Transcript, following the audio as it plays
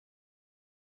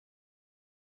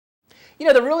You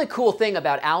know, the really cool thing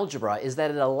about algebra is that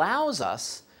it allows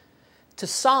us to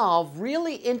solve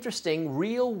really interesting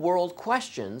real-world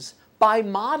questions by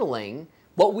modeling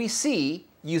what we see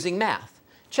using math.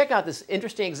 Check out this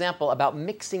interesting example about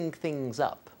mixing things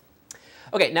up.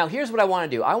 Okay, now here's what I want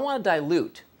to do. I want to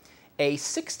dilute a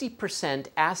 60%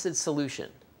 acid solution.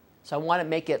 So I want to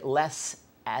make it less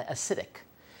acidic.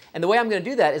 And the way I'm going to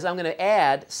do that is I'm going to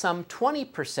add some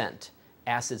 20%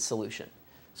 acid solution.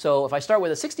 So if I start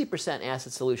with a 60%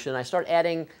 acid solution, I start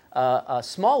adding a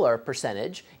smaller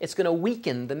percentage, it's going to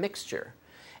weaken the mixture.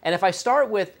 And if I start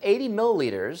with 80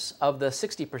 milliliters of the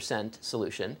 60%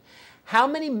 solution, how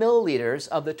many milliliters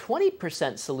of the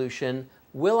 20% solution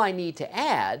will I need to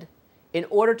add in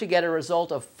order to get a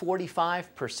result of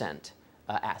 45%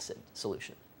 acid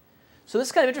solution? So this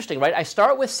is kind of interesting, right? I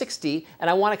start with 60, and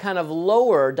I want to kind of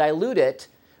dilute it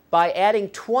by adding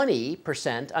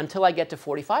 20% until I get to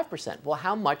 45%. Well,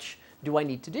 how much do I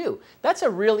need to do? That's a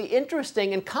really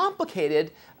interesting and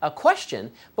complicated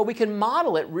question, but we can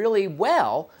model it really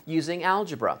well using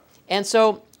algebra. And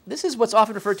so this is what's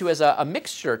often referred to as a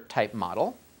mixture type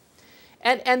model.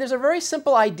 And there's a very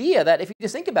simple idea that if you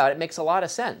just think about it, makes a lot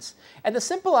of sense. And the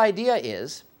simple idea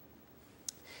is,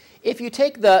 if you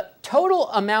take the total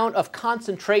amount of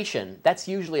concentration, that's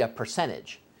usually a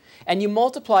percentage, and you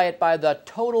multiply it by the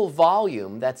total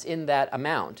volume that's in that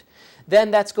amount, then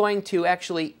that's going to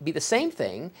actually be the same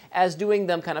thing as doing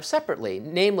them kind of separately,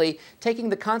 namely taking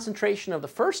the concentration of the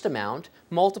first amount,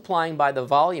 multiplying by the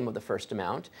volume of the first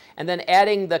amount, and then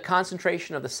adding the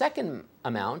concentration of the second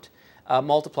amount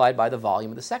multiplied by the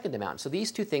volume of the second amount. So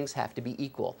these two things have to be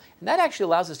equal. And that actually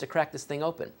allows us to crack this thing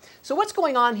open. So what's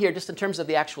going on here just in terms of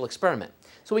the actual experiment?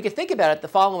 So we can think about it the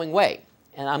following way.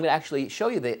 And I'm going to actually show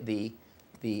you the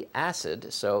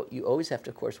acid. So you always have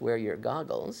to, of course, wear your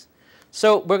goggles.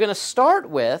 So we're going to start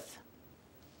with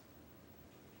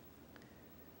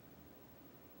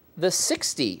the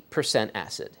 60%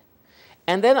 acid.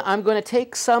 And then I'm going to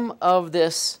take some of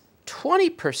this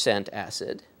 20%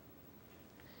 acid.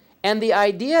 And the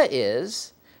idea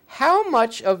is, how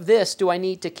much of this do I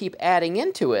need to keep adding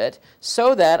into it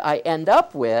so that I end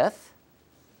up with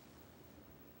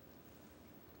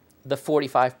the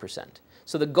 45%?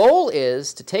 So the goal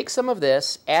is to take some of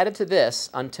this, add it to this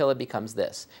until it becomes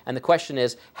this. And the question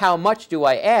is, how much do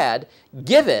I add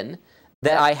given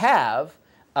that I have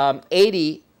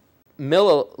 80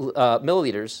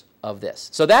 milliliters of this?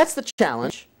 So that's the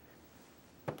challenge.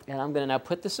 And I'm going to now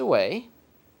put this away.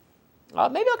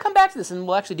 Maybe I'll come back to this and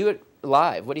we'll actually do it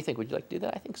live. What do you think? Would you like to do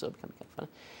that? I think so. It'll become kind of fun.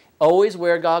 Always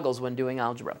wear goggles when doing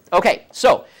algebra. Okay,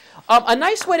 so a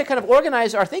nice way to kind of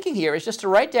organize our thinking here is just to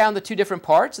write down the two different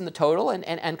parts and the total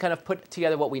and kind of put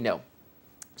together what we know.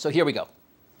 So here we go.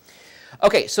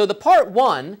 Okay, so the part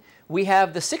one, we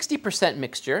have the 60%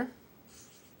 mixture.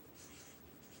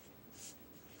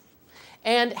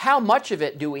 And how much of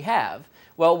it do we have?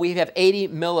 Well, we have 80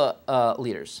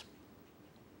 milliliters.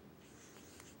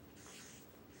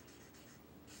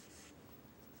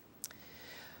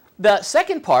 The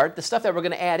second part, the stuff that we're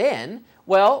going to add in,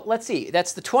 well, let's see.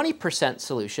 That's the 20%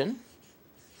 solution.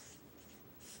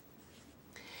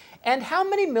 And how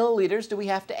many milliliters do we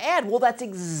have to add? Well, that's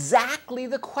exactly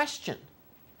the question.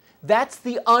 That's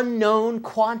the unknown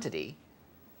quantity.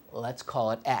 Let's call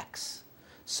it x.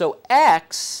 So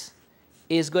x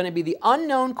is going to be the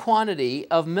unknown quantity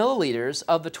of milliliters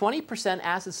of the 20%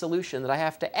 acid solution that I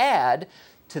have to add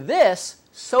to this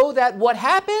so that what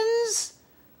happens?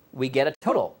 We get a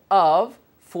total of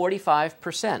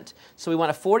 45%. So we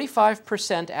want a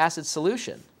 45% acid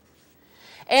solution.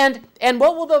 And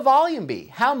what will the volume be?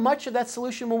 How much of that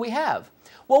solution will we have?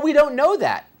 Well, we don't know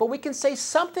that, but we can say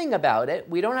something about it.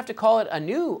 We don't have to call it a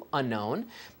new unknown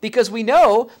because we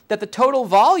know that the total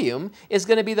volume is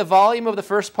going to be the volume of the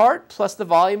first part plus the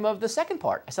volume of the second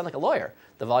part. I sound like a lawyer.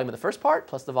 The volume of the first part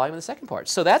plus the volume of the second part.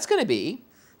 So that's going to be,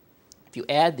 if you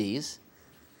add these,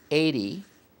 80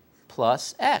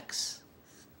 plus x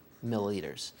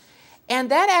milliliters. And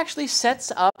that actually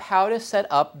sets up how to set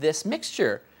up this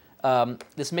mixture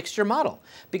model.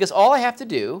 Because all I have to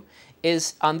do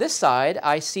is, on this side,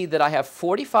 I see that I have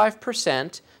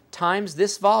 45% times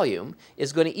this volume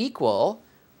is going to equal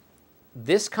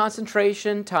this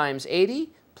concentration times 80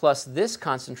 plus this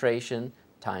concentration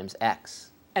times x,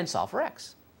 and solve for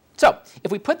x. So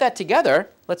if we put that together,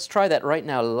 let's try that right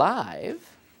now live.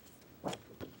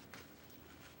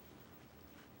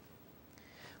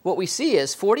 What we see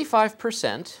is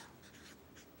 45%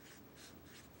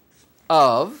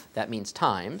 of, that means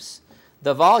times,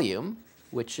 the volume,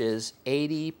 which is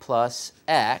 80 plus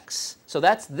x, so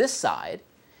that's this side,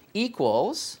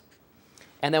 equals,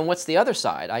 and then what's the other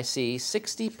side? I see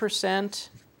 60%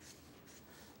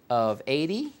 of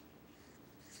 80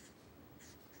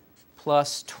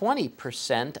 plus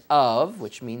 20% of,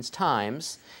 which means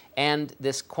times, and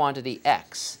this quantity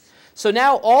x. So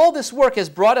now all this work has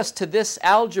brought us to this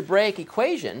algebraic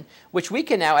equation, which we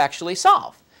can now actually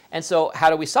solve. And so how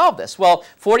do we solve this? Well,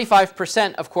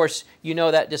 45%, of course, you know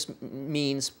that just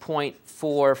means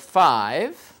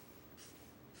 0.45.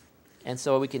 And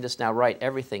so we can just now write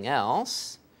everything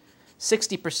else.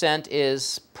 60%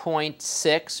 is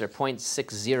 0.6 or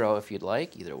 0.60 if you'd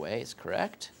like. Either way is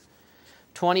correct.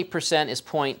 20% is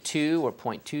 0.2 or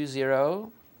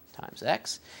 0.20 times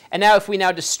x. And now if we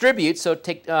now distribute, so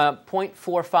take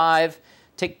 0.45,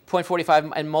 take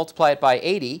 0.45 and multiply it by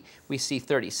 80, we see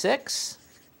 36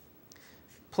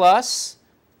 plus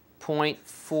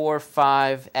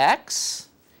 0.45x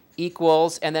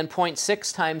equals, and then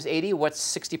 0.6 times 80,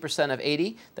 what's 60% of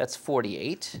 80? That's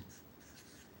 48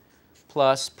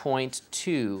 plus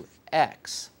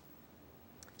 0.2x.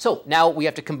 So now we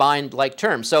have to combine like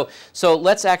terms. So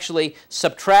let's actually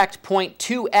subtract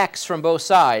 0.2x from both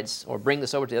sides, or bring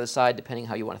this over to the other side, depending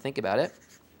how you want to think about it.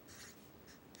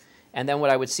 And then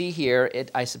what I would see here,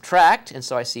 I subtract, and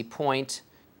so I see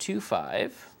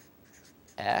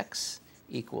 0.25x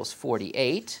equals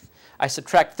 48. I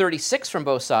subtract 36 from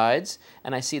both sides,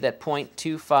 and I see that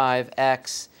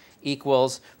 0.25x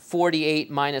equals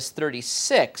 48 minus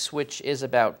 36, which is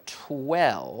about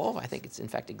 12. I think it's, in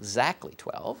fact, exactly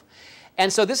 12.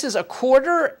 And so this is a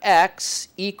quarter x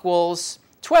equals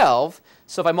 12.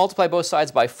 So if I multiply both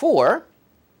sides by 4,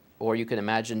 or you can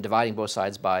imagine dividing both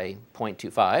sides by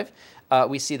 0.25,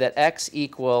 we see that x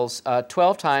equals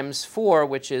 12 times 4,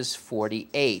 which is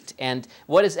 48. And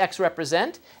what does x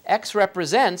represent? X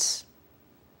represents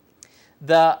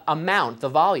the amount, the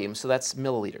volume, so that's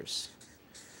milliliters.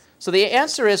 So the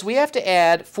answer is we have to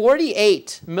add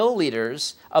 48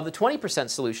 milliliters of the 20%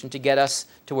 solution to get us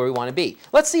to where we want to be.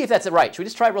 Let's see if that's right. Should we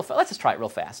just try it real fast? Let's just try it real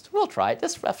fast. We'll try it.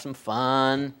 Just have some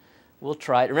fun. We'll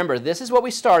try it. Remember, this is what we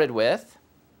started with.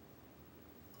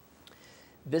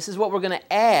 This is what we're going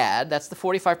to add. That's the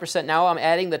 45%. Now I'm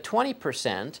adding the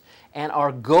 20%, and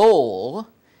our goal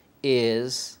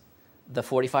is the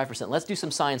 45%. Let's do some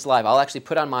science live. I'll actually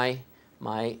put on my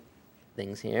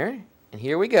things here, and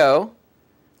here we go.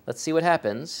 Let's see what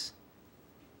happens.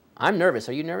 I'm nervous.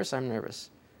 Are you nervous? I'm nervous.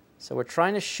 So we're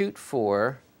trying to shoot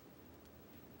for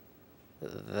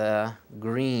the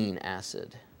green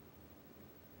acid.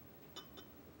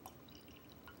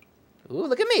 Ooh,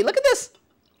 look at me. Look at this.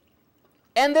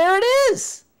 And there it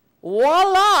is.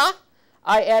 Voila.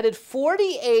 I added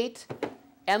 48,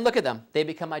 and look at them. They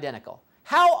become identical.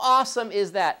 How awesome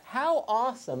is that? How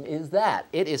awesome is that?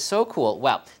 It is so cool.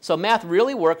 Wow. So math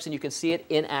really works, and you can see it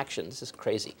in action. This is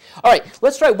crazy. All right,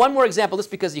 let's try one more example, just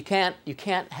because you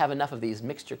can't have enough of these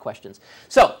mixture questions.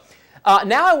 So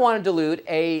now I want to dilute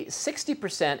a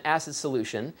 60% acid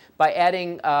solution by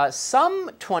adding some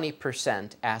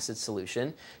 20% acid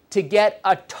solution to get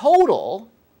a total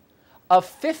of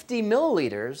 50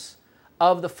 milliliters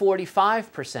of the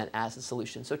 45% acid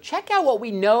solution. So check out what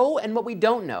we know and what we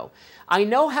don't know. I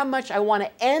know how much I want to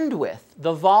end with,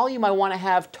 the volume I want to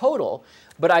have total,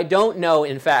 but I don't know,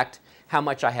 in fact, how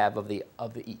much I have of the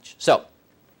each. So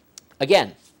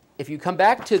again, if you come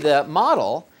back to the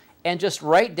model and just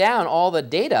write down all the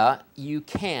data, you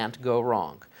can't go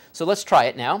wrong. So let's try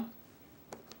it now.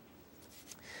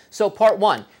 So part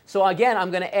one. So again,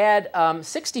 I'm going to add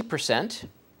 60%.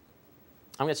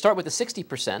 I'm going to start with the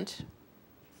 60%.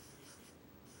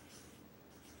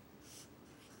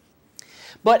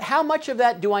 But how much of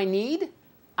that do I need?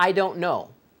 I don't know.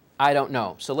 I don't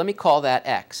know. So let me call that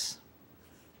x.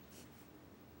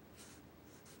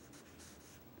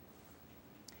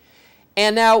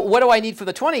 And now what do I need for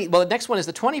the 20? Well, the next one is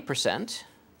the 20%.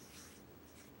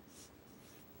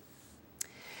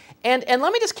 And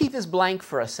let me just keep this blank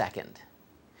for a second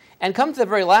and come to the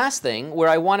very last thing where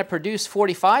I want to produce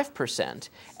 45%.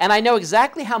 And I know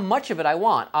exactly how much of it I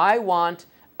want. I want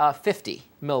 50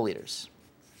 milliliters.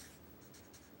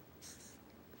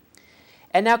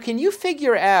 And now can you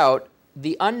figure out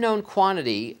the unknown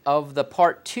quantity of the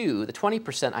part 2, the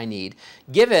 20% I need,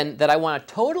 given that I want a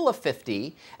total of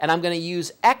 50, and I'm going to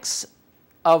use x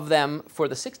of them for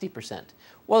the 60%?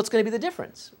 Well, it's going to be the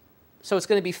difference. So it's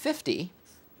going to be 50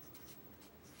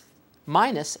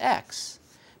 minus x,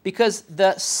 because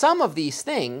the sum of these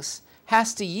things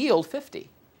has to yield 50.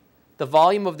 The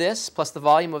volume of this plus the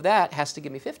volume of that has to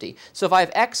give me 50. So if I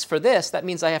have x for this, that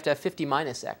means I have to have 50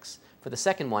 minus x for the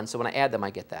second one, so when I add them, I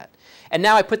get that. And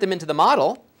now I put them into the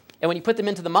model, and when you put them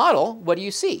into the model, what do you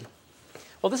see?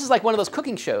 Well, this is like one of those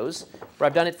cooking shows where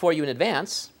I've done it for you in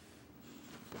advance.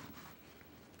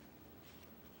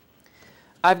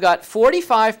 I've got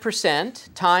 45%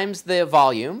 times the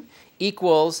volume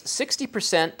equals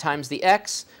 60% times the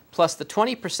x plus the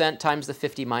 20% times the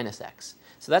 50 minus x.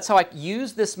 So that's how I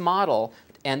use this model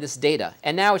and this data.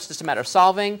 And now it's just a matter of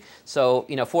solving. So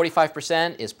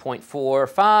 45% is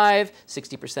 0.45,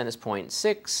 60% is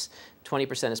 0.6,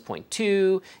 20% is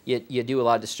 0.2. You do a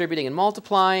lot of distributing and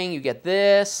multiplying. You get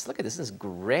this. Look at this. This is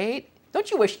great. Don't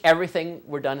you wish everything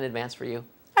were done in advance for you?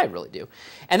 I really do.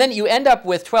 And then you end up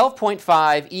with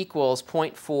 12.5 equals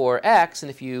 0.4x. And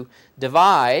if you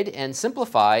divide and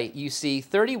simplify, you see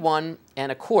 31¼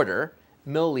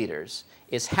 milliliters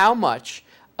is how much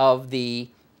of the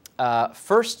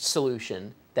first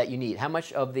solution that you need. How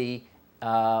much of the,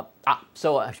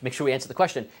 so I should make sure we answer the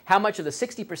question. How much of the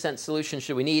 60% solution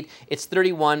should we need? It's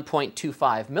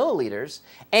 31.25 milliliters.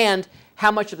 And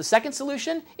how much of the second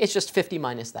solution? It's just 50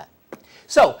 minus that.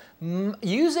 So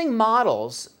using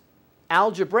models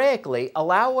algebraically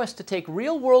allow us to take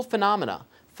real-world phenomena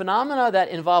that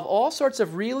involve all sorts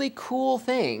of really cool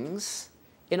things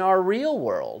in our real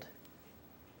world,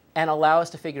 and allow us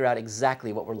to figure out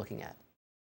exactly what we're looking at.